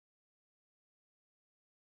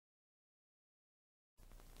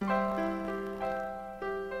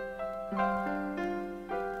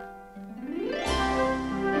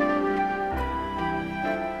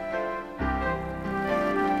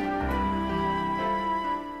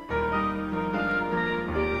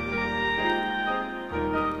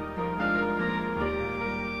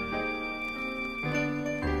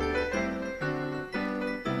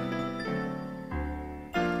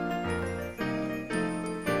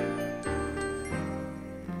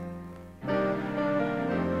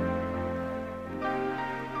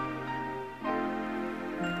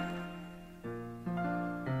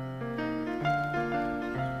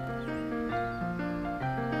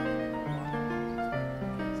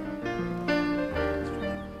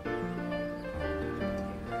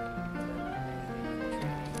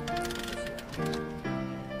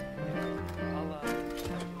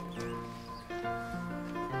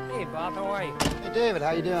Bob. How are you? Hey, David.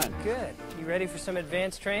 How you doing? Good. You ready for some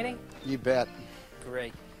advanced training? You bet.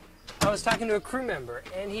 Great. I was talking to a crew member,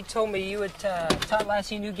 and he told me you had taught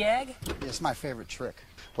Lassie a new gag? It's my favorite trick.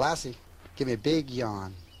 Lassie, give me a big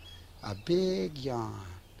yawn. A big yawn.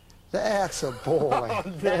 That's a boy. Oh,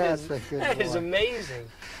 That's a good boy. That is amazing.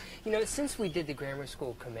 You know, since we did the grammar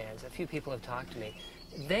school commands, a few people have talked to me.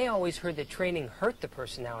 They always heard that training hurt the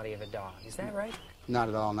personality of a dog. Is that right? Not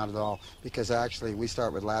at all, not at all. Because actually, we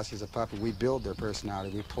start with Lassie as a puppy. We build their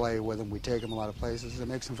personality. We play with them. We take them a lot of places. It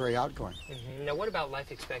makes them very outgoing. Now, what about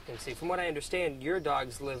life expectancy? From what I understand, your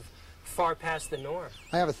dogs live far past the norm.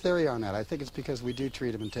 I have a theory on that. I think it's because we do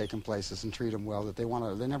treat them and take them places and treat them well that they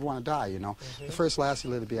never want to die, you know. The first Lassie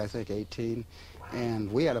lived to be, I think, 18. Wow.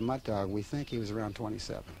 And we had a mutt dog. We think he was around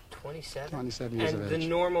 27. 27? 27 years of age. And the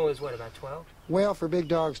normal is what, about 12? Well, for big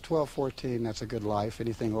dogs, 12, 14, that's a good life.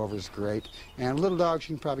 Anything over is great. And little dogs,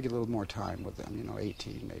 you can probably get a little more time with them, you know,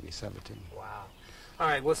 18, maybe 17. Wow. All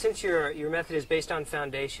right, well, since your method is based on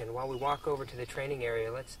foundation, while we walk over to the training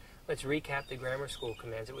area, let's recap the grammar school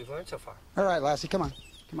commands that we've learned so far. All right, Lassie, come on.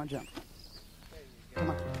 Come on, jump.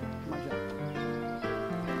 Come on. Come on, jump.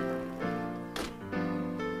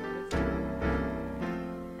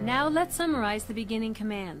 Now let's summarize the beginning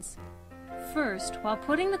commands. First, while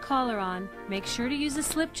putting the collar on, make sure to use a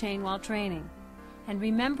slip chain while training. And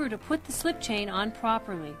remember to put the slip chain on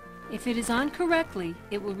properly. If it is on correctly,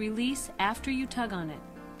 it will release after you tug on it.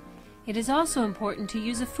 It is also important to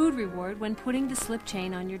use a food reward when putting the slip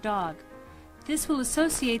chain on your dog. This will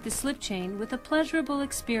associate the slip chain with a pleasurable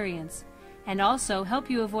experience and also help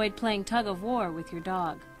you avoid playing tug of war with your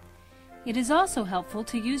dog. It is also helpful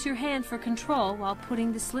to use your hand for control while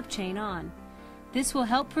putting the slip chain on. This will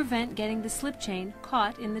help prevent getting the slip chain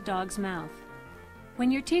caught in the dog's mouth.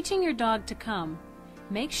 When you're teaching your dog to come,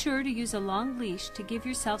 make sure to use a long leash to give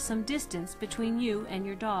yourself some distance between you and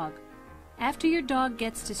your dog. After your dog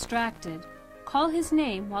gets distracted, call his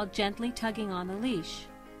name while gently tugging on the leash.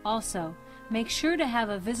 Also, make sure to have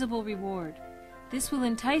a visible reward. This will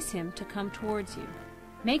entice him to come towards you.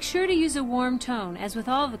 Make sure to use a warm tone, as with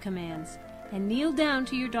all the commands, and kneel down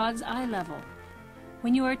to your dog's eye level.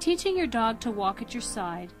 When you are teaching your dog to walk at your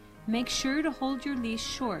side, make sure to hold your leash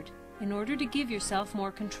short in order to give yourself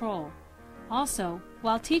more control. Also,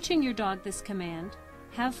 while teaching your dog this command,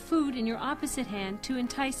 have food in your opposite hand to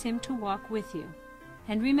entice him to walk with you.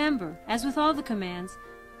 And remember, as with all the commands,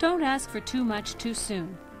 don't ask for too much too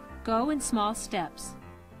soon. Go in small steps.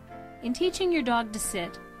 In teaching your dog to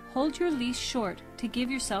sit, hold your leash short to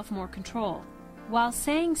give yourself more control. While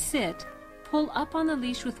saying sit, pull up on the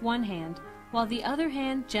leash with one hand, while the other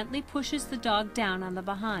hand gently pushes the dog down on the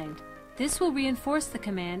behind. This will reinforce the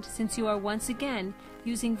command since you are once again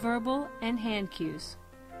using verbal and hand cues.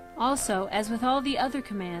 Also, as with all the other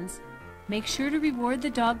commands, make sure to reward the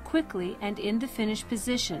dog quickly and in the finished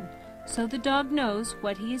position, so the dog knows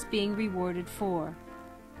what he is being rewarded for.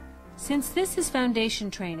 Since this is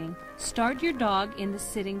foundation training, start your dog in the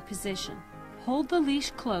sitting position. Hold the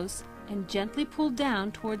leash close and gently pull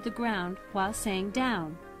down toward the ground while saying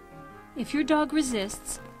down. If your dog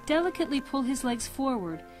resists, delicately pull his legs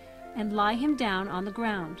forward and lie him down on the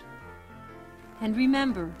ground. And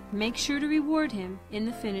remember, make sure to reward him in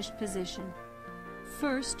the finished position.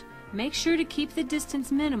 First, make sure to keep the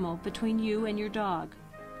distance minimal between you and your dog.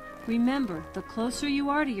 Remember, the closer you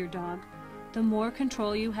are to your dog, the more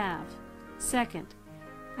control you have. Second,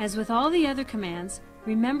 as with all the other commands,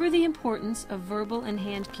 remember the importance of verbal and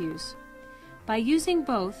hand cues. By using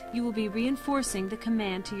both, you will be reinforcing the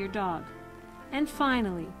command to your dog. And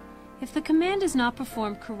finally, if the command is not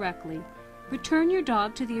performed correctly, return your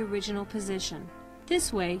dog to the original position.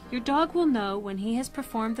 This way, your dog will know when he has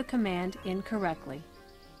performed the command incorrectly.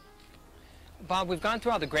 Bob, we've gone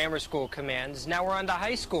through all the grammar school commands. Now we're on to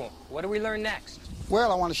high school. What do we learn next?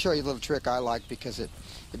 Well, I want to show you a little trick I like because it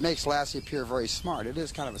makes Lassie appear very smart. It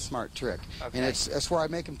is kind of a smart trick. Okay. And it's where I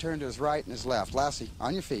make him turn to his right and his left. Lassie,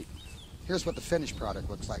 on your feet. Here's what the finished product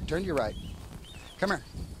looks like. Turn to your right. Come here.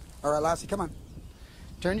 All right, Lassie, come on.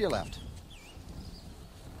 Turn to your left.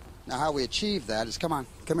 Now how we achieve that is, come on,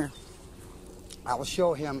 come here. I will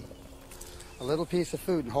show him a little piece of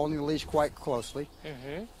food and holding the leash quite closely.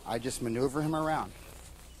 I just maneuver him around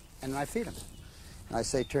and then I feed him. And I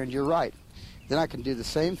say turn to your right. Then I can do the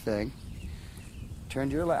same thing, turn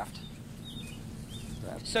to your left.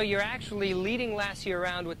 So you're actually leading Lassie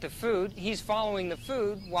around with the food. He's following the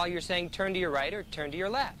food while you're saying turn to your right or turn to your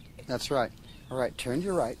left. That's right. All right, turn to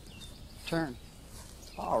your right. Turn.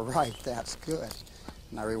 All right, that's good.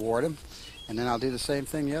 And I reward him. And then I'll do the same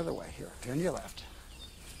thing the other way. Here, turn to your left.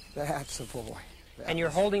 That's a boy. And you're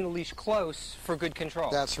holding the leash close for good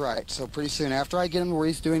control. That's right. So pretty soon after I get him where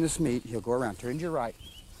he's doing this meat, he'll go around, turn to your right.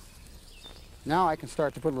 Now I can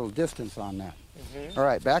start to put a little distance on that. All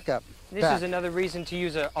right, back up. This is another reason to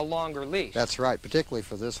use a longer leash. That's right, particularly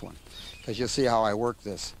for this one, because you'll see how I work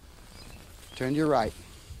this. Turn to your right,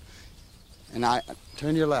 and I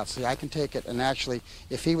turn to your left. See, I can take it, and actually,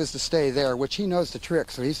 if he was to stay there, which he knows the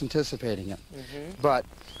trick, so he's anticipating it, but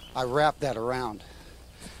I wrap that around.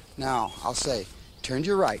 Now, I'll say, turn to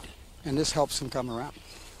your right, and this helps him come around.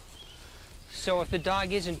 So if the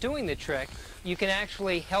dog isn't doing the trick, you can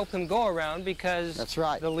actually help him go around because that's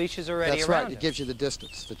right. The leash is already that's around right. him. It gives you the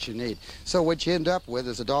distance that you need. So what you end up with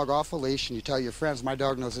is a dog off a leash, and you tell your friends, my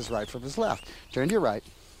dog knows his right from his left. Turn to your right.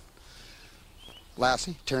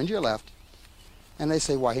 Lassie, turn to your left. And they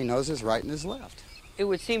say, why, he knows his right and his left. It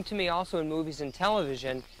would seem to me also in movies and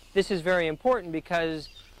television, this is very important because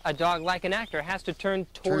a dog, like an actor, has to turn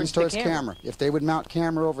towards the camera. If they would mount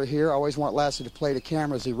camera over here, I always want Lassie to play the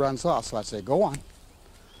camera as he runs off. So I'd say, go on.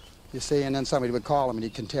 You see, and then somebody would call him and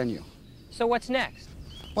he'd continue. So what's next?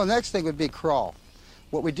 Well, the next thing would be crawl.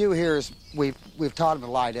 What we do here is we've taught him to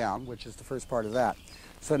lie down, which is the first part of that.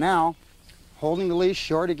 So now, holding the leash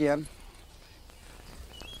short again,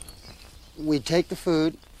 we take the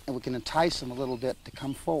food and we can entice him a little bit to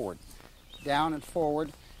come forward. Down and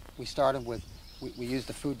forward, we start him with, we use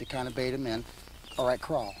the food to kind of bait him in. All right,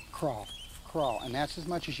 crawl, crawl, crawl, and that's as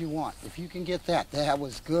much as you want. If you can get that, that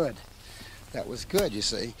was good. That was good, you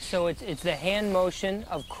see. So it's the hand motion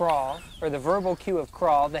of crawl, or the verbal cue of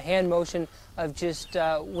crawl, the hand motion of just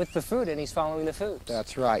with the food, and he's following the food.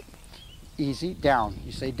 That's right. Easy, down.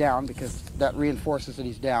 You say down because that reinforces that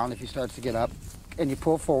he's down if he starts to get up. And you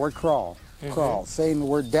pull forward, crawl, crawl. Saying the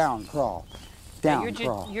word down, crawl, down,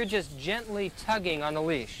 crawl. You're just gently tugging on the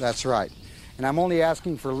leash. That's right. And I'm only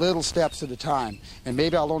asking for little steps at a time. And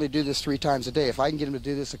maybe I'll only do this 3 times a day. If I can get him to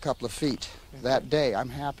do this a couple of feet that day, I'm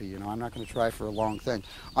happy. You know, I'm not going to try for a long thing.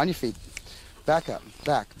 On your feet. Back up,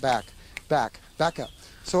 back, back, back, back up.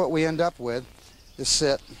 So what we end up with is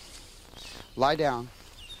sit, lie down.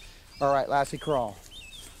 All right, Lassie, crawl,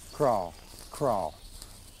 crawl, crawl.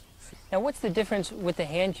 Now, what's the difference with the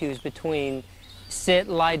hand cues between sit,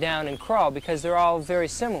 lie down, and crawl? Because they're all very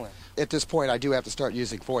similar. At this point, I do have to start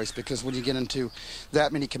using voice because when you get into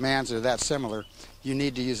that many commands that are that similar, you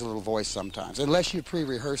need to use a little voice sometimes, unless you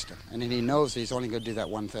pre-rehearsed him, and then he knows that he's only going to do that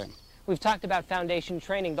one thing. We've talked about foundation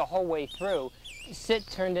training the whole way through. Sit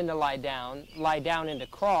turned into lie down into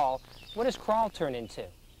crawl. What does crawl turn into?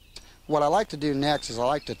 What I like to do next is I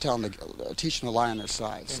like to tell them teach them to lie on their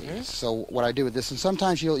sides. So what I do with this, and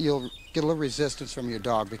sometimes you'll get a little resistance from your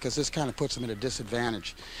dog because this kind of puts them at a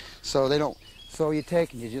disadvantage. So they don't. So you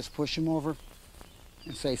take and you just push them over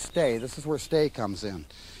and say stay. This is where stay comes in.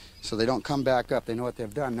 So they don't come back up. They know what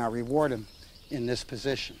they've done. Now reward them in this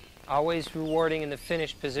position. Always rewarding in the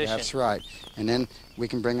finished position. That's right. And then we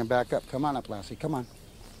can bring them back up. Come on up, Lassie. Come on.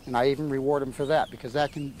 And I even reward them for that because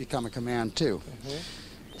that can become a command too.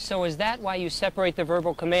 So is that why you separate the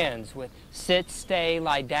verbal commands with sit, stay,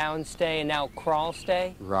 lie down, stay, and now crawl,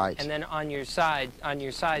 stay? Right. And then on your side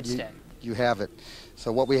stay. You have it.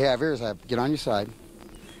 So what we have here is I get on your side,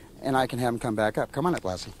 and I can have them come back up. Come on up,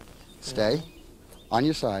 Lassie. Stay on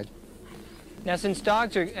your side. Now, since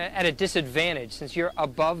dogs are at a disadvantage, since you're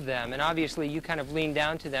above them, and obviously you kind of lean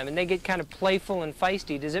down to them, and they get kind of playful and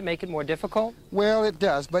feisty, does it make it more difficult? Well, it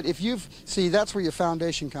does, but if see, that's where your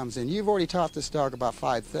foundation comes in. You've already taught this dog about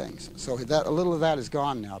 5 things, so a little of that is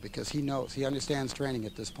gone now because he knows, he understands training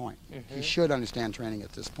at this point. He should understand training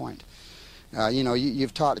at this point. You know,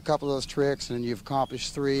 you've taught a couple of those tricks, and you've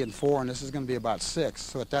accomplished 3 and 4, and this is going to be about 6.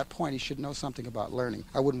 So at that point, he should know something about learning.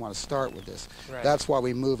 I wouldn't want to start with this. Right. That's why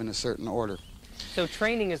we move in a certain order. So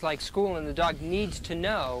training is like school, and the dog needs to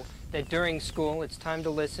know that during school it's time to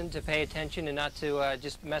listen, to pay attention, and not to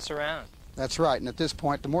just mess around. That's right, and at this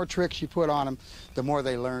point, the more tricks you put on them, the more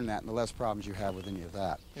they learn that, and the less problems you have with any of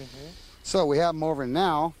that. So we have them over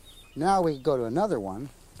now. Now we go to another one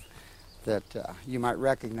that you might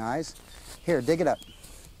recognize. Here, dig it up.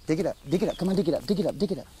 Dig it up. Dig it up. Come on, dig it up. Dig it up.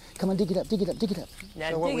 Dig it up. Come on, dig it up. Dig it up. Dig it up. Now,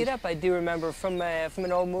 so dig it up, I do remember from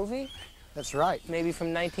an old movie. That's right. Maybe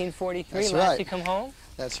from 1943, That's Lassie right. Come Home?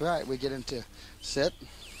 That's right. We get into sit,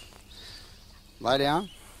 lie down,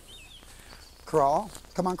 crawl.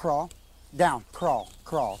 Come on, crawl. Down, crawl,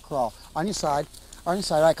 crawl, crawl. On your side. On your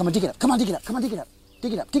side. All right, come on, dig it up. Come on, dig it up. Come on, dig it up.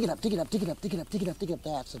 Dig it up, dig it up, dig it up, dig it up, dig it up, dig it up, dig it up.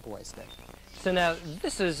 That's the boy's thing. So now,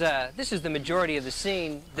 this is the majority of the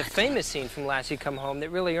scene, the famous scene from Lassie Come Home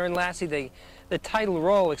that really earned Lassie the title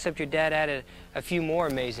role, except your dad added a few more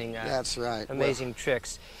amazing That's right. amazing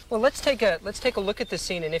tricks. Well, let's take a look at the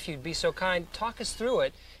scene, and if you'd be so kind, talk us through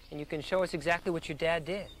it and you can show us exactly what your dad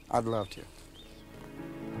did. I'd love to.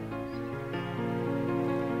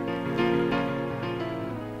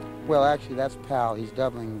 Well, actually, that's Pal. He's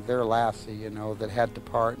doubling their Lassie, you know, that had to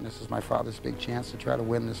part, and this is my father's big chance to try to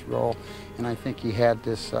win this role. And I think he had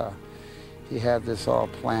this all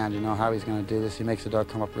planned, you know, how he's going to do this. He makes the dog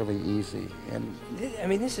come up really easy. And I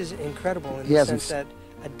mean, this is incredible in the sense that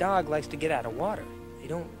a dog likes to get out of water. They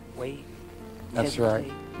don't wait. That's right.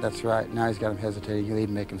 That's right. Now he's got him hesitating. He'll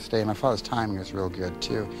even make him stay. My father's timing is real good,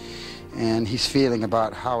 too. And he's feeling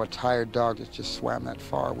about how a tired dog that just swam that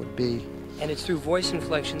far would be. And it's through voice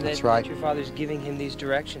inflection that your father's giving him these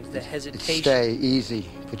directions, the hesitation. Stay, easy.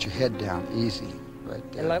 Put your head down, easy.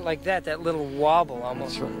 Right there. And like that little wobble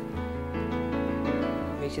almost. That's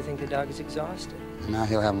right. Makes you think the dog is exhausted. And now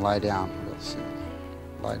he'll have him lie down real soon.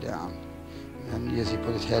 Lie down. And as he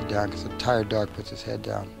put his head down, because a tired dog puts his head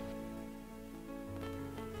down.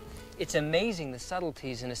 It's amazing the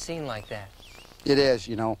subtleties in a scene like that. It is,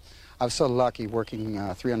 you know. I was so lucky working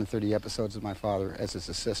 330 episodes with my father as his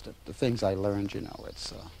assistant. The things I learned, you know,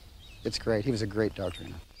 it's great. He was a great dog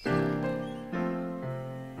trainer.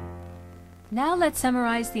 Now let's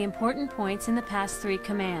summarize the important points in the past 3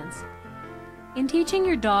 commands. In teaching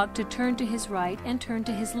your dog to turn to his right and turn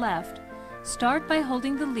to his left, start by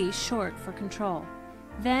holding the leash short for control.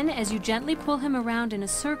 Then, as you gently pull him around in a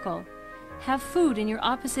circle, have food in your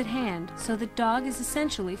opposite hand so the dog is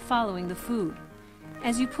essentially following the food.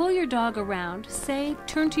 As you pull your dog around, say,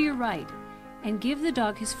 turn to your right, and give the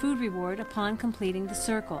dog his food reward upon completing the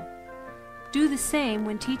circle. Do the same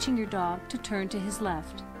when teaching your dog to turn to his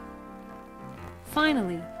left.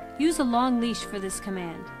 Finally, use a long leash for this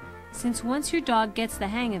command, since once your dog gets the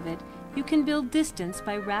hang of it, you can build distance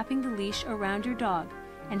by wrapping the leash around your dog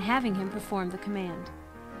and having him perform the command.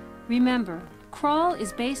 Remember, crawl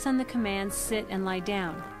is based on the commands sit and lie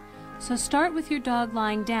down, so start with your dog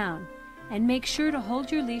lying down, and make sure to hold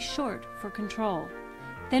your leash short for control.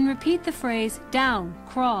 Then repeat the phrase, down,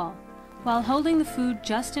 crawl, while holding the food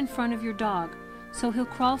just in front of your dog, so he'll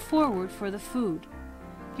crawl forward for the food.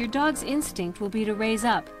 Your dog's instinct will be to raise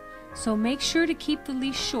up, so make sure to keep the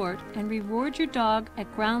leash short and reward your dog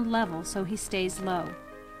at ground level so he stays low.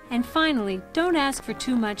 And finally, don't ask for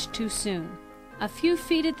too much too soon. A few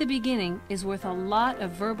feet at the beginning is worth a lot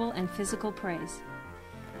of verbal and physical praise.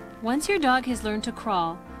 Once your dog has learned to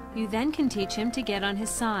crawl, you then can teach him to get on his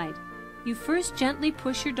side. You first gently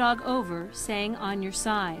push your dog over, saying on your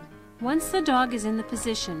side. Once the dog is in the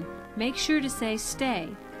position, make sure to say stay,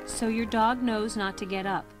 so your dog knows not to get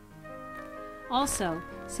up. Also,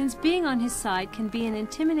 since being on his side can be an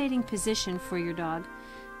intimidating position for your dog,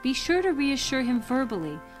 be sure to reassure him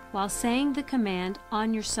verbally while saying the command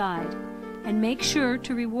on your side, and make sure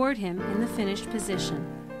to reward him in the finished position.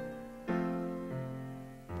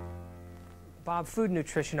 Bob, food and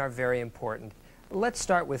nutrition are very important. Let's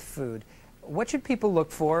start with food. What should people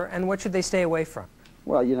look for, and what should they stay away from?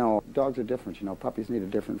 Well, you know, dogs are different. You know, puppies need a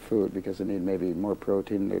different food because they need maybe more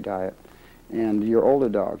protein in their diet. And your older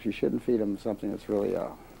dogs, you shouldn't feed them something that's really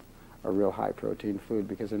a real high-protein food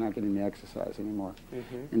because they're not getting the exercise anymore.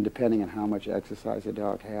 And depending on how much exercise a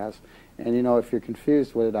dog has. And, you know, if you're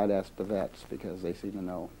confused with it, I'd ask the vets because they seem to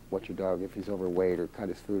know what your dog, if he's overweight, or cut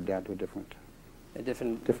his food down to a different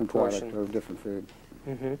portion. Product or different food.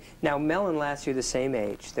 Now, Mel and Lassie are the same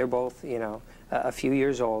age. They're both, you know, a few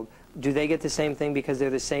years old. Do they get the same thing because they're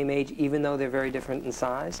the same age, even though they're very different in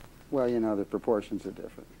size? Well, you know, the proportions are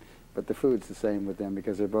different. But the food's the same with them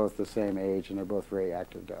because they're both the same age and they're both very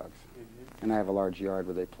active dogs. And I have a large yard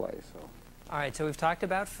where they play, so. All right, so we've talked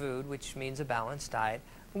about food, which means a balanced diet.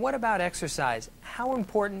 What about exercise? How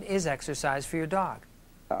important is exercise for your dog?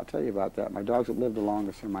 I'll tell you about that. My dogs that live the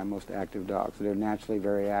longest are my most active dogs. They're naturally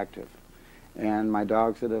very active. And my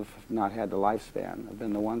dogs that have not had the lifespan have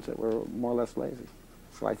been the ones that were more or less lazy.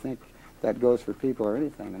 So I think that goes for people or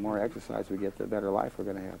anything. The more exercise we get, the better life we're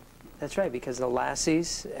going to have. That's right, because the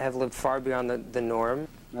Lassies have lived far beyond the norm.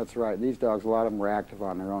 That's right. These dogs, a lot of them were active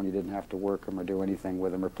on their own. You didn't have to work them or do anything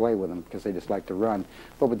with them or play with them because they just like to run.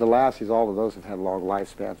 But with the Lassies, all of those have had long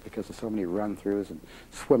lifespans because of so many run-throughs and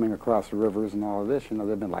swimming across the rivers and all of this. You know,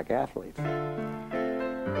 they've been like athletes.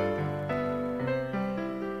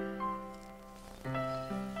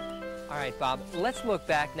 All right, Bob, let's look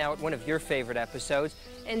back now at one of your favorite episodes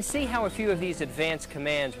and see how a few of these advanced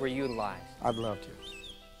commands were utilized. I'd love to.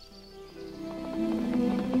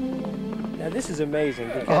 Now, this is amazing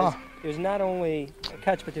because there's not only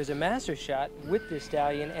cuts, but there's a master shot with this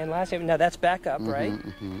stallion and Lassie. Now, that's back up, right?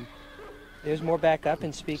 There's more back up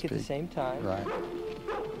and speak at the same time. Right.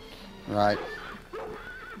 Right.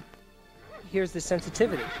 here's the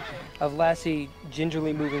sensitivity of Lassie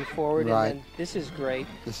gingerly moving forward, Right. and then this is great.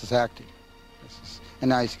 This is acting. And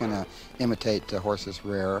now he's going to imitate the horse's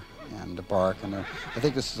rear and the bark, and I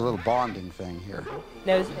think this is a little bonding thing here.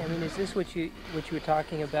 Now, is this what you were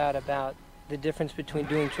talking about the difference between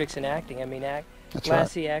doing tricks and acting? I mean,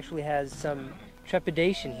 Lassie actually has some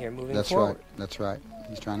trepidation here moving forward. That's right.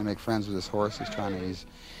 He's trying to make friends with his horse.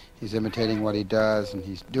 He's imitating what he does, and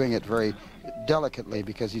he's doing it very delicately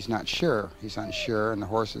because he's not sure. He's unsure, and the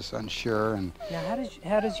horse is unsure. And now,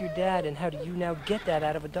 how does your dad and how do you now get that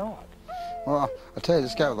out of a dog? Well, I'll tell you,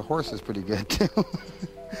 this guy with the horse is pretty good too.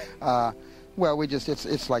 Well,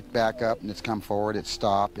 it's like back up, and it's come forward, it's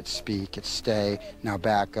stop, it's speak, it's stay, now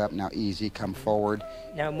back up, now easy, come forward.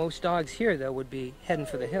 Now, most dogs here, though, would be heading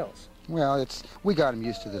for the hills. Well, we got them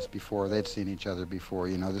used to this before. They'd seen each other before.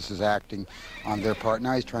 You know, this is acting on their part.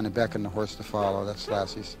 Now he's trying to beckon the horse to follow. That's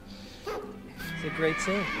Lassie's. It's a great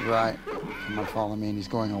scene. Right. Come on, follow me, and he's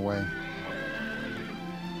going away.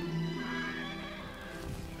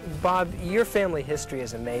 Bob, your family history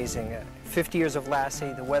is amazing. 50 years of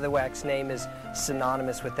Lassie, the Weatherwax name is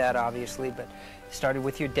synonymous with that, obviously, but you started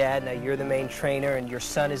with your dad, now you're the main trainer, and your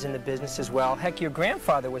son is in the business as well. Heck, your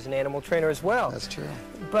grandfather was an animal trainer as well. That's true.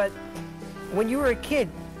 But when you were a kid,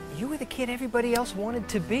 you were the kid everybody else wanted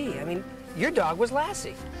to be. I mean, your dog was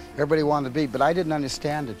Lassie. Everybody wanted to be, but I didn't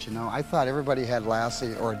understand it, you know. I thought everybody had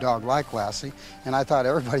Lassie or a dog like Lassie, and I thought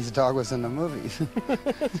everybody's dog was in the movies.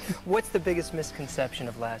 What's the biggest misconception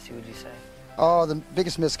of Lassie, would you say? Oh, the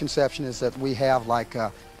biggest misconception is that we have like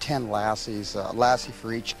 10 Lassies, Lassie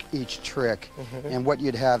for each trick, and what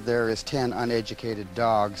you'd have there is 10 uneducated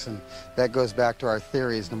dogs, and that goes back to our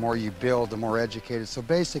theories. The more you build, the more educated. So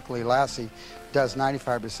basically, Lassie does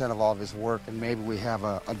 95% of all of his work, and maybe we have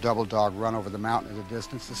a double dog run over the mountain at a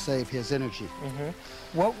distance to save his energy.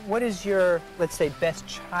 What is your, let's say, best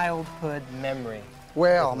childhood memory?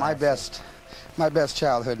 Well, my best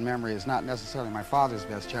childhood memory is not necessarily my father's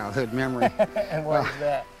best childhood memory. And what is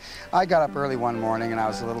that? I got up early one morning and I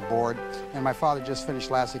was a little bored, and my father just finished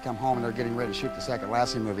Lassie Come Home, and they're getting ready to shoot the second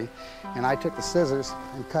Lassie movie, and I took the scissors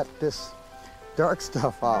and cut this dark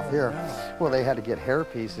stuff off here. No. Well, they had to get hair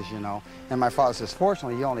pieces, you know, and my father says,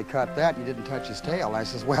 fortunately, you only cut that, you didn't touch his tail. And I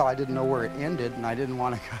says, well, I didn't know where it ended, and I didn't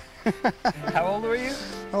want to cut. How old were you?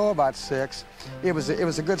 Oh, about 6. It was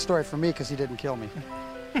a good story for me because he didn't kill me.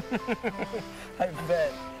 I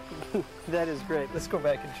bet. That is great. Let's go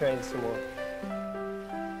back and train some more.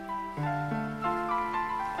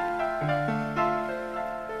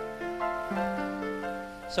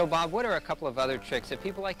 So, Bob, what are a couple of other tricks that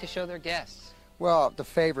people like to show their guests? Well, the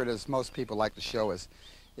favorite, as most people like to show, is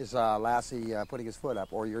Lassie putting his foot up,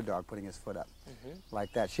 or your dog putting his foot up.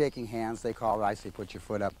 Like that, shaking hands, they call it, I say put your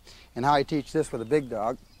foot up. And how I teach this with a big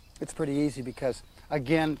dog, it's pretty easy because,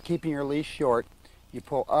 again, keeping your leash short, you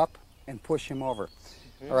pull up and push him over.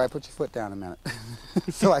 All right, put your foot down a minute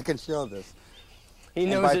so I can show this. He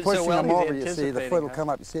knows by it so pushing well, him he's over, you see, the foot will huh? come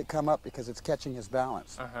up. You see it come up because it's catching his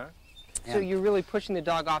balance. So you're really pushing the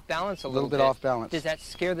dog off balance a little bit. Off balance. Does that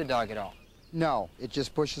scare the dog at all? No, it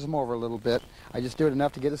just pushes him over a little bit. I just do it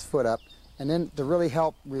enough to get his foot up. And then to really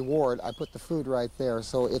help reward, I put the food right there.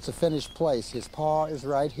 So it's a finished place. His paw is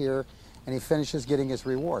right here, and he finishes getting his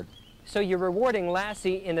reward. So you're rewarding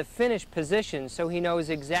Lassie in the finished position so he knows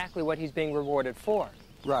exactly what he's being rewarded for.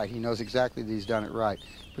 Right, he knows exactly that he's done it right.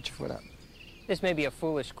 Put your foot up. This may be a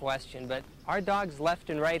foolish question, but are dogs left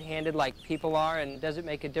and right-handed like people are, and does it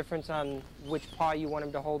make a difference on which paw you want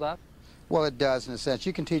him to hold up? Well, it does in a sense.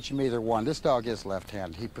 You can teach him either one. This dog is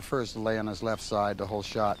left-handed. He prefers to lay on his left side the whole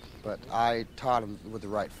shot, but I taught him with the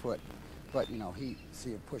right foot. But, you know,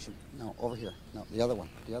 see him push him. No, over here. No, the other one.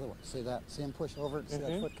 See that? See him push over? See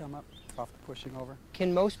that foot come up off the pushing over?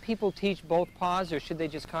 Can most people teach both paws, or should they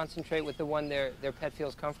just concentrate with the one their pet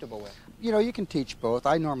feels comfortable with? You know, you can teach both.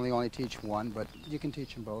 I normally only teach one, but you can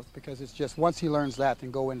teach him both because it's just once he learns that, then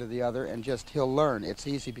go into the other, and just he'll learn. It's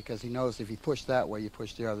easy because he knows if you push that way, you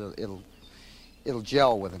push the other, it'll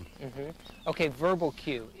gel with him. Okay, verbal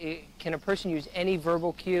cue. Can a person use any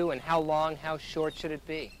verbal cue, and how long, how short should it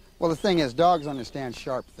be? Well, the thing is, dogs understand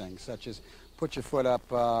sharp things, such as put your foot up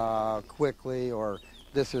quickly, or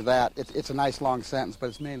this or that. It's a nice long sentence, but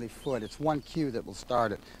it's mainly foot. It's one cue that will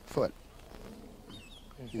start it, foot.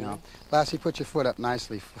 You know, Lassie, put your foot up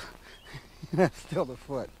nicely. That's still the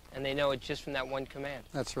foot. And they know it just from that one command.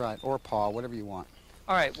 That's right, or paw, whatever you want.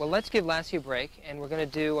 All right, well, let's give Lassie a break, and we're going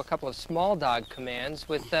to do a couple of small dog commands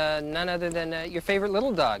with none other than your favorite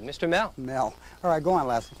little dog, Mr. Mel. Mel. All right, go on,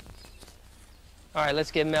 Lassie. All right,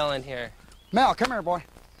 let's get Mel in here. Mel, come here, boy.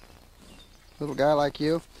 Little guy like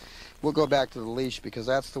you. We'll go back to the leash because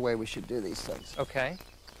that's the way we should do these things. Okay.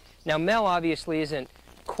 Now, Mel obviously isn't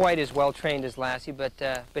quite as well trained as Lassie, but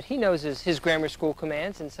he knows his grammar school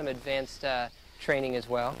commands and some advanced training as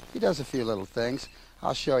well. He does a few little things.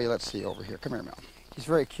 I'll show you. Let's see over here. Come here, Mel. He's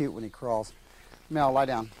very cute when he crawls. Mel, lie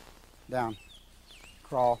down. Down.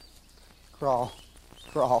 Crawl. Crawl.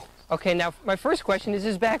 Crawl. Okay, now my first question is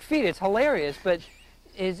his back feet. It's hilarious, but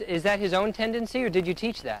is that his own tendency, or did you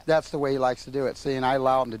teach that? That's the way he likes to do it. See, and I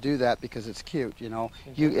allow him to do that because it's cute, you know.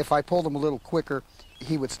 If I pulled him a little quicker,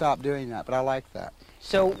 he would stop doing that, but I like that.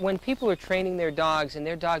 So when people are training their dogs and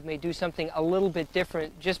their dog may do something a little bit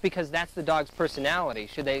different just because that's the dog's personality,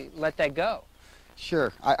 should they let that go?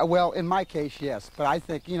 Sure. Well, in my case, yes. But I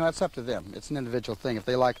think, you know, it's up to them. It's an individual thing. If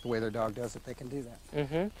they like the way their dog does it, they can do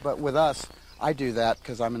that. But with us, I do that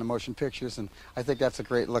because I'm in the motion pictures, and I think that's a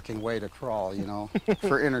great-looking way to crawl, you know,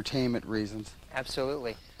 for entertainment reasons.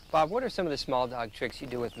 Absolutely. Bob, what are some of the small dog tricks you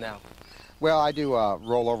do with Mel? Well, I do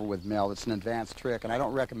roll over with Mel. It's an advanced trick, and I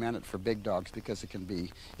don't recommend it for big dogs because it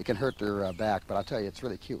can hurt their back. But I'll tell you, it's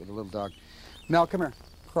really cute with a little dog. Mel, come here.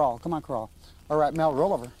 Crawl. Come on, crawl. All right, Mel,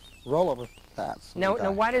 roll over. Roll over. That's now,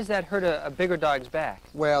 why does that hurt a bigger dog's back?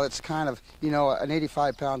 Well, it's kind of, you know, an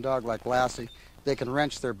 85-pound dog like Lassie, they can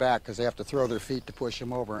wrench their back because they have to throw their feet to push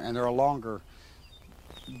them over, and they're a longer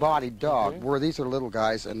bodied dog, where these are little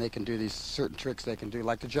guys, and they can do these certain tricks they can do,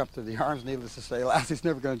 like to jump through the arms. Needless to say, Lassie's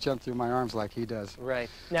never going to jump through my arms like he does. Right.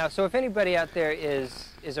 Now, so if anybody out there is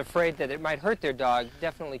afraid that it might hurt their dog,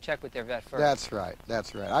 definitely check with their vet first. That's right.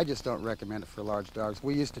 That's right. I just don't recommend it for large dogs.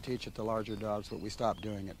 We used to teach it to larger dogs, but we stopped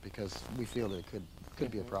doing it because we feel that it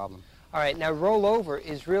could be a problem. All right. Now, roll over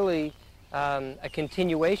is really a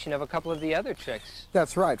continuation of a couple of the other tricks.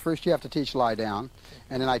 That's right. First you have to teach lie down,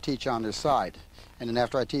 and then I teach on their side. And then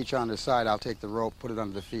after I teach on their side, I'll take the rope, put it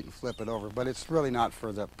under the feet, and flip it over. But it's really not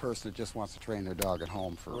for the person that just wants to train their dog at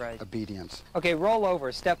home for obedience. Okay, roll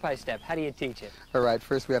over, step by step. How do you teach it? All right,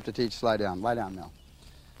 first we have to teach lie down. Lie down, Mel.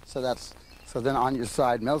 So then on your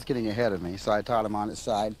side, Mel's getting ahead of me, so I taught him on his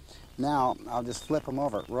side. Now I'll just flip him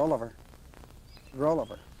over. Roll over. Roll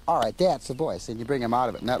over. All right, that's the voice. And you bring him out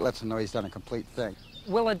of it, and that lets him know he's done a complete thing.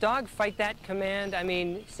 Will a dog fight that command? I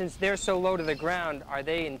mean, since they're so low to the ground, are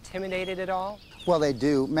they intimidated at all? Well, they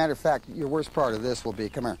do. Matter of fact, your worst part of this will be,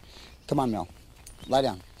 come here. Come on, Mel. Lie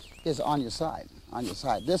down. Is on your side. On your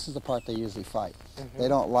side. This is the part they usually fight. They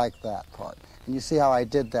don't like that part. And you see how I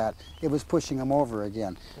did that? It was pushing him over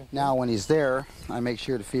again. Now, when he's there, I make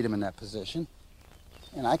sure to feed him in that position.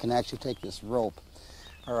 And I can actually take this rope.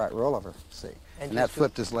 All right, roll over. See. And that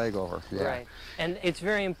flipped his leg over. Yeah. Right. And it's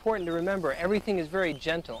very important to remember, everything is very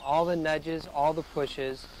gentle. All the nudges, all the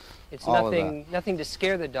pushes. It's nothing to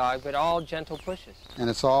scare the dog, but all gentle pushes. And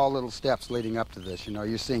it's all little steps leading up to this. You know,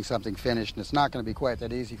 you're seeing something finished, and it's not going to be quite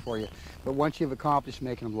that easy for you. But once you've accomplished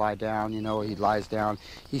making him lie down, you know, he lies down,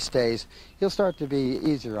 he stays, he'll start to be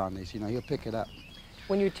easier on these. You know, he'll pick it up.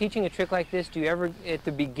 When you're teaching a trick like this, do you ever, at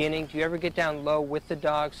the beginning, do you ever get down low with the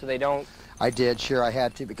dog so they don't? I did, sure, I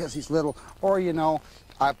had to, because he's little. Or, you know,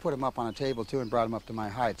 I put him up on a table, too, and brought him up to my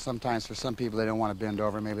height. Sometimes for some people, they don't want to bend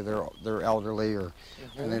over. Maybe they're elderly, or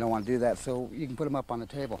and they don't want to do that. So you can put him up on the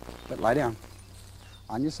table. But lie down.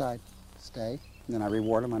 On your side. Stay. And then I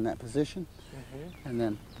reward him on that position. And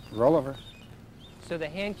then roll over. So the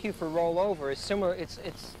hand cue for roll over is similar. It's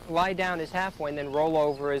lie down is halfway, and then roll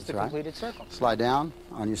over is the completed circle. Slide down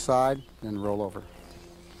on your side, then roll over.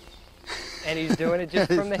 And he's doing it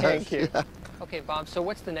just from the hand cue. Yeah. Okay, Bob, so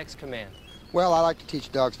what's the next command? Well, I like to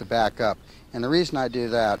teach dogs to back up. And the reason I do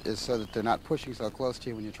that is so that they're not pushing so close to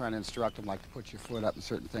you when you're trying to instruct them, like to put your foot up and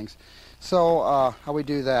certain things. So how we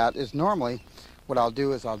do that is normally what I'll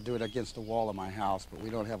do is I'll do it against the wall of my house, but we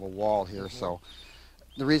don't have a wall here, so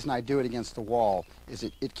the reason I do it against the wall is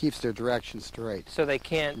it keeps their direction straight. So they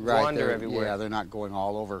can't wander everywhere. Yeah, they're not going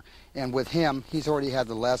all over. And with him, he's already had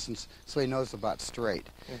the lessons, so he knows about straight.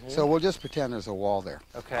 So we'll just pretend there's a wall there.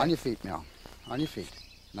 Okay. On your feet, Mel. On your feet.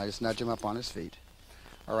 And I just nudge him up on his feet.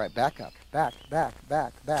 All right, back up. Back, back,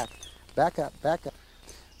 back, back. Back up, back up.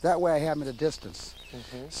 That way I have him at a distance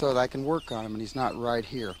so that I can work on him and he's not right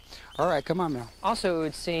here. All right, come on, Mel. Also, it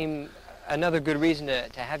would seem another good reason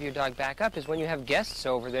to have your dog back up is when you have guests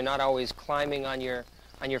over, they're not always climbing on your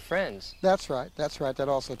friends. That's right, that's right. That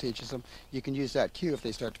also teaches them. You can use that cue if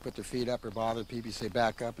they start to put their feet up or bother people. You say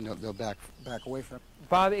back up and they'll back away from it.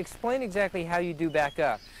 Bob, explain exactly how you do back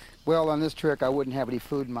up. Well, on this trick, I wouldn't have any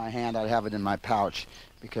food in my hand. I'd have it in my pouch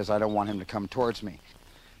because I don't want him to come towards me.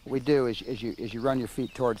 What we do is you run your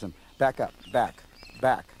feet towards him. Back up, back,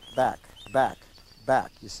 back, back, back,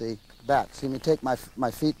 back, you see? Back. See me take my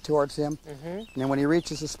feet towards him? And then when he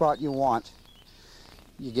reaches the spot you want,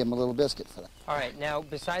 you give him a little biscuit for that. All right, now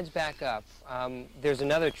besides back up, there's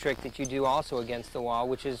another trick that you do also against the wall,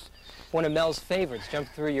 which is one of Mel's favorites, jump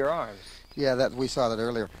through your arms. Yeah, we saw that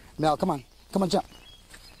earlier. Mel, come on, jump.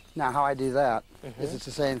 Now how I do that is it's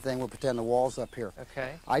the same thing. We'll pretend the wall's up here.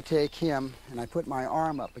 Okay. I take him and I put my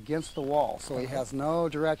arm up against the wall so he has no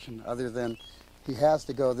direction other than he has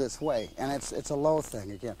to go this way. And it's a low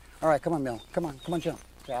thing again. All right, come on, Mel. Come on, jump.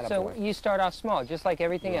 So you start off small, just like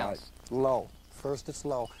everything else. Low. First it's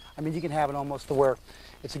low. I mean, you can have it almost to where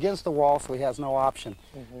it's against the wall so he has no option.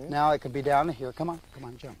 Now it could be down to here. Come on,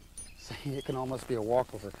 jump. See, it can almost be a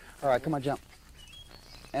walkover. All right, come on, jump.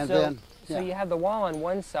 And then... So you have the wall on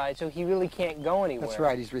one side, so he really can't go anywhere. That's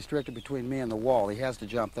right. He's restricted between me and the wall. He has to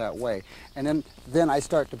jump that way. And then I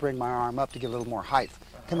start to bring my arm up to get a little more height.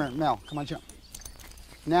 Come here, Mel. Come on, jump.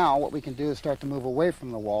 Now what we can do is start to move away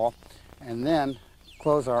from the wall and then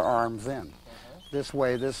close our arms in. This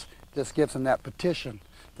way, this gives him that petition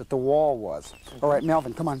that the wall was. All right,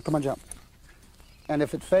 Melvin, come on, jump. And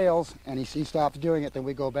if it fails and he stops doing it, then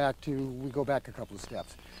we go back a couple of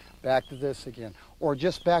steps. Back to this again, or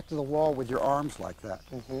just back to the wall with your arms like that.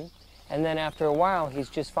 And then after a while, he's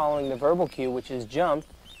just following the verbal cue, which is jump,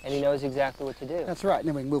 and he knows exactly what to do. That's right, and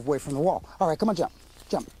then we move away from the wall. All right, come on, jump.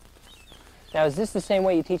 Now, is this the same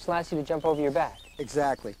way you teach Lassie to jump over your back?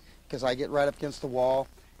 Exactly, because I get right up against the wall,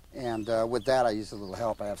 and with that I use a little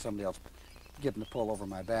help. I have somebody else give him to pull over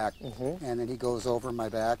my back, and then he goes over my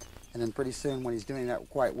back, and then pretty soon when he's doing that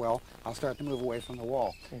quite well, I'll start to move away from the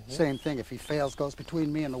wall. Same thing, if he fails, goes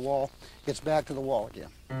between me and the wall, gets back to the wall again.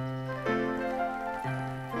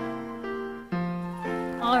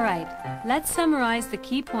 All right, let's summarize the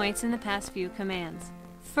key points in the past few commands.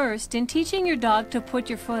 First, in teaching your dog to put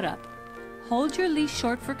your foot up, hold your leash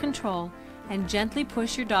short for control and gently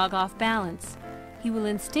push your dog off balance. He will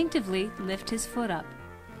instinctively lift his foot up.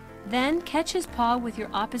 Then catch his paw with your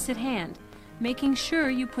opposite hand, making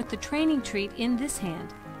sure you put the training treat in this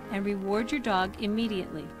hand and reward your dog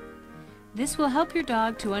immediately. This will help your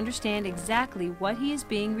dog to understand exactly what he is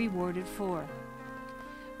being rewarded for.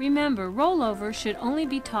 Remember, rollover should only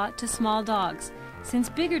be taught to small dogs, since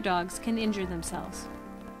bigger dogs can injure themselves.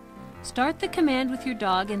 Start the command with your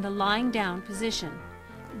dog in the lying down position.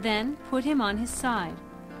 Then put him on his side.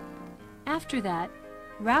 After that,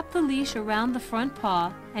 wrap the leash around the front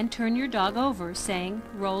paw and turn your dog over, saying,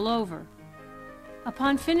 "Roll over."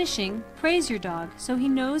 Upon finishing, praise your dog so he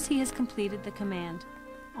knows he has completed the command.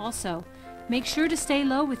 Also, make sure to stay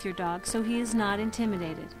low with your dog so he is not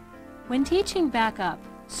intimidated. When teaching back up,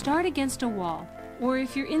 start against a wall, or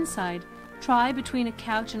if you're inside, try between a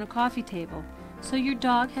couch and a coffee table so your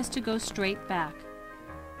dog has to go straight back.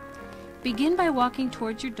 Begin by walking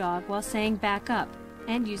towards your dog while saying back up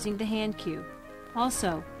and using the hand cue.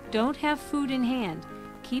 Also, don't have food in hand.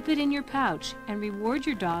 Keep it in your pouch and reward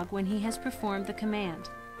your dog when he has performed the command.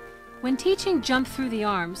 When teaching jump through the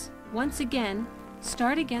arms, once again,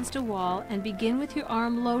 start against a wall and begin with your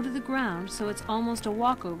arm low to the ground so it's almost a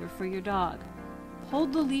walkover for your dog.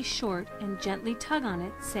 Hold the leash short and gently tug on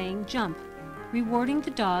it, saying jump, rewarding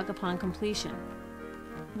the dog upon completion.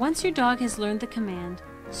 Once your dog has learned the command,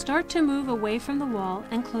 start to move away from the wall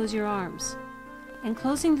and close your arms.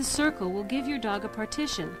 Enclosing the circle will give your dog a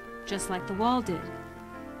partition, just like the wall did.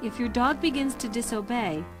 If your dog begins to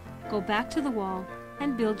disobey, go back to the wall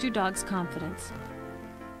and build your dog's confidence.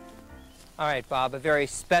 All right, Bob, a very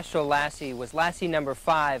special Lassie was Lassie number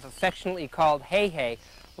 5, affectionately called Hey Hey.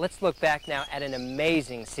 Let's look back now at an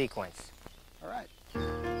amazing sequence. All right.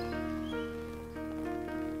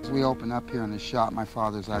 As we open up here in this shot, my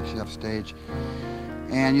father's actually upstage.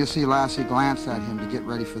 And you'll see Lassie glance at him to get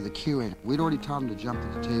ready for the cueing. We'd already taught him to jump to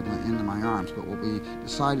the table and into my arms, but what we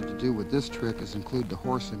decided to do with this trick is include the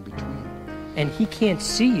horse in between. And he can't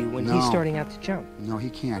see you when he's starting out to jump. No, he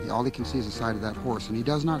can't. All he can see is the side of that horse, and he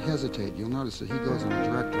does not hesitate. You'll notice that he goes on a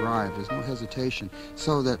direct drive. There's no hesitation,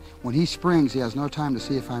 so that when he springs, he has no time to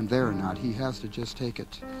see if I'm there or not. He has to just take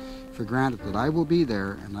it for granted that I will be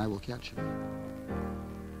there and I will catch him.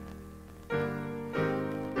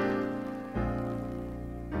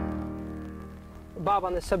 Bob,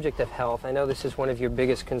 on the subject of health, I know this is one of your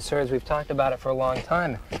biggest concerns. We've talked about it for a long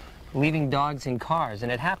time. Leaving dogs in cars,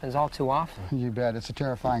 and it happens all too often. You bet. It's a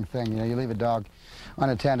terrifying thing. You know, you leave a dog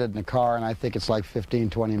unattended in a car, and I think it's like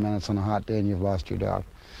 15, 20 minutes on a hot day, and you've lost your dog.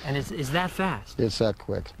 And is that fast? It's that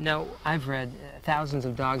quick. No, I've read thousands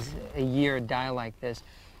of dogs a year die like this.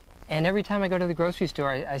 And every time I go to the grocery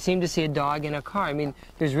store, I seem to see a dog in a car. I mean,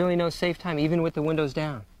 there's really no safe time, even with the windows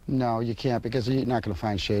down. No, you can't, because you're not going to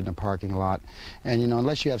find shade in a parking lot. And, you know,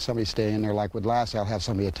 unless you have somebody stay in there, like with Lassie, I'll have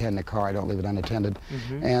somebody attend the car. I don't leave it unattended.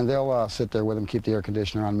 And they'll sit there with them, keep the air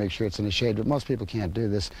conditioner on, make sure it's in the shade. But most people can't do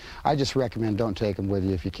this. I just recommend don't take them with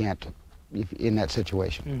you if you can't, in that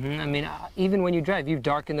situation. I mean, even when you drive, you've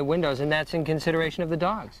darkened the windows, and that's in consideration of the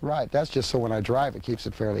dogs. Right. That's just so when I drive, it keeps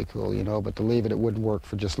it fairly cool, you know. But to leave it, it wouldn't work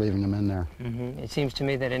for just leaving them in there. It seems to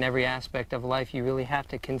me that in every aspect of life, you really have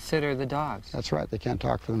to consider the dogs. That's right. They can't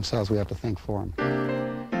talk for themselves. We have to think for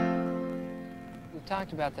them. We've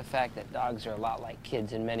talked about the fact that dogs are a lot like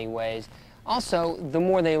kids in many ways. Also, the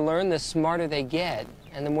more they learn, the smarter they get,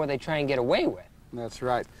 and the more they try and get away with. That's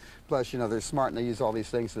right. Plus, you know, they're smart and they use all these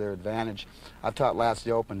things to their advantage. I've taught Lassie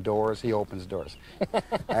to open doors. He opens doors.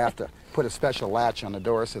 I have to put a special latch on the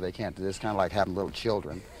door so they can't do this, kind of like having little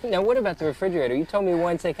children. Now, what about the refrigerator? You told me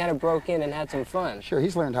once they kind of broke in and had some fun. Sure,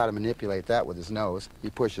 he's learned how to manipulate that with his nose. He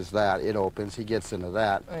pushes that, it opens, he gets into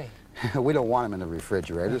that. We don't want him in the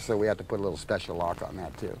refrigerator, so we have to put a little special lock on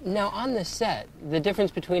that, too. Now, on the set, the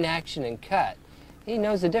difference between action and cut, he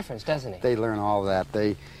knows the difference, doesn't he? They learn all that.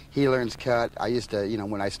 He learns cut. I used to, you know,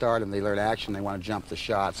 when I started them, they learn action. They want to jump the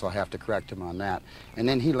shot, so I have to correct him on that. And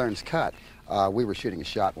then he learns cut. We were shooting a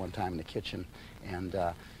shot one time in the kitchen, and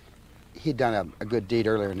he'd done a good deed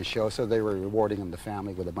earlier in the show, so they were rewarding him, the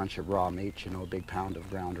family, with a bunch of raw meat, you know, a big pound of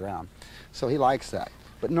ground round. So he likes that.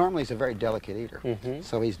 But normally he's a very delicate eater.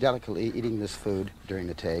 So he's delicately eating this food during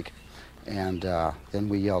the take, and then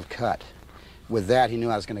we yelled cut. With that, he knew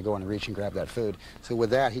I was going to go and reach and grab that food. So with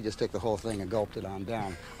that, he just took the whole thing and gulped it on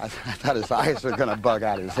down. I thought his eyes were going to bug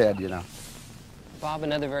out of his head, you know. Bob,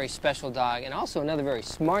 another very special dog, and also another very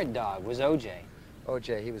smart dog, was OJ.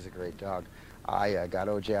 OJ, he was a great dog. I got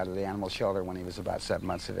OJ out of the animal shelter when he was about 7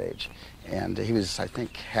 months of age. And he was, I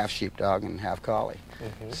think, half sheepdog and half collie.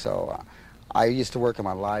 So I used to work him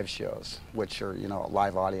on live shows, which are, you know,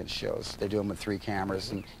 live audience shows. They do them with 3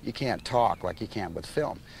 cameras, and you can't talk like you can with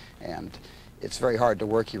film. And it's very hard to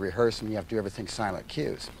work. You rehearse and you have to do everything silent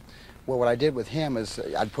cues. Well, what I did with him is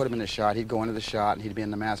I'd put him in a shot, he'd go into the shot, and he'd be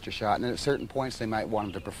in the master shot, and then at certain points they might want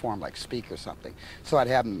him to perform, like speak or something. So I'd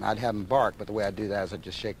have him bark, but the way I'd do that is I'd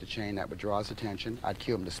just shake the chain. That would draw his attention. I'd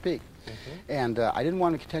cue him to speak. And I didn't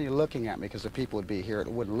want him to continue looking at me because the people would be here.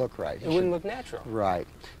 It wouldn't look right. It wouldn't look natural. Right.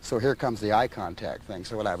 So here comes the eye contact thing.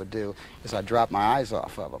 So what I would do is I'd drop my eyes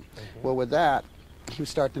off of him. Well, with that, he would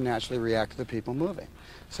start to naturally react to the people moving.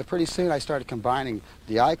 So pretty soon I started combining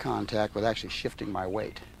the eye contact with actually shifting my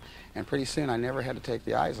weight. And pretty soon I never had to take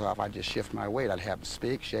the eyes off. I'd just shift my weight. I'd have him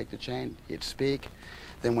speak, shake the chain, he'd speak.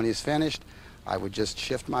 Then when he's finished, I would just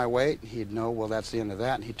shift my weight. He'd know, well, that's the end of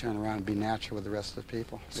that, and he'd turn around and be natural with the rest of the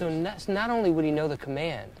people. So not only would he know the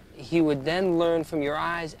command, he would then learn from your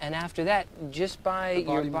eyes, and after that, just by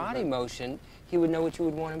your body motion, he would know what you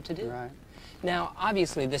would want him to do. Right. Now,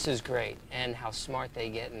 obviously, this is great, and how smart they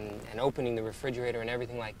get, and opening the refrigerator and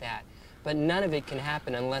everything like that. But none of it can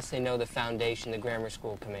happen unless they know the foundation, the grammar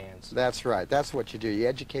school commands. That's right. That's what you do. You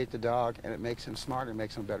educate the dog, and it makes him smarter,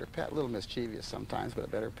 makes him a better pet. A little mischievous sometimes, but a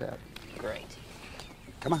better pet. Great.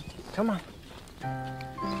 Come on. Come on.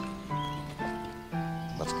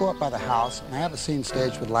 Let's go up by the house, and I have a scene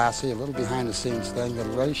staged with Lassie, a little behind-the-scenes thing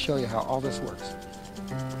that'll really show you how all this works.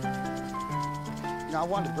 You know, I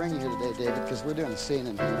wanted to bring you here today, David, because we're doing a scene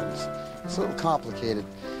in here, and it's a little complicated.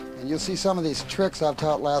 And you'll see some of these tricks I've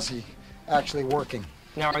taught Lassie actually working.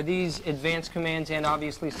 Now, are these advanced commands and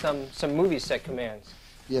obviously some movie set commands?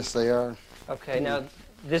 Yes, they are. Okay, now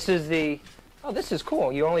this is the... Oh, this is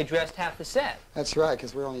cool. You only dressed half the set. That's right,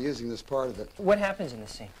 because we're only using this part of it. What happens in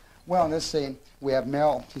this scene? Well, in this scene, we have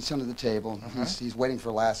Mel. He's under the table. He's waiting for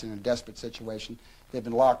Lassie in a desperate situation. They've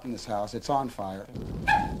been locked in this house. It's on fire.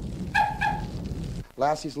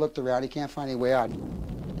 Lassie's looked around. He can't find any way out.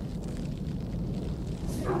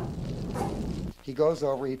 He goes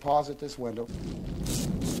over. He paws at this window.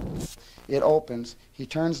 It opens. He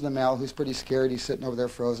turns to Mel, who's pretty scared. He's sitting over there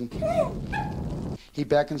frozen. He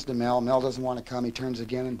beckons to Mel. Mel doesn't want to come. He turns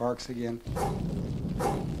again and barks again.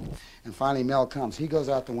 And finally, Mel comes. He goes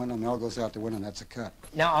out the window. Mel goes out the window, and that's a cut.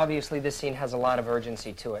 Now, obviously, this scene has a lot of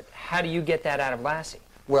urgency to it. How do you get that out of Lassie?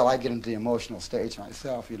 Well, I get into the emotional stage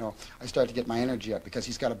myself, you know. I start to get my energy up because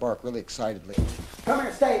he's got to bark really excitedly. Come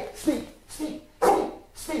here, stay, speak, speak, speak,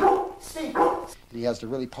 speak, speak. And he has to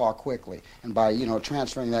really paw quickly. And by, you know,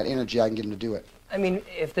 transferring that energy, I can get him to do it. I mean,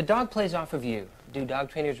 if the dog plays off of you, do dog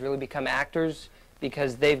trainers really become actors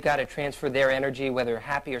because they've got to transfer their energy, whether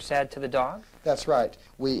happy or sad, to the dog? That's right.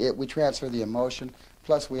 We transfer the emotion.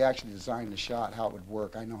 Plus, we actually designed the shot, how it would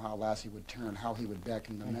work. I know how Lassie would turn, how he would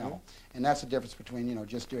beckon to Mel. And that's the difference between, you know,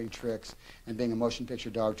 just doing tricks and being a motion picture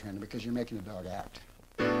dog trainer, because you're making the dog act.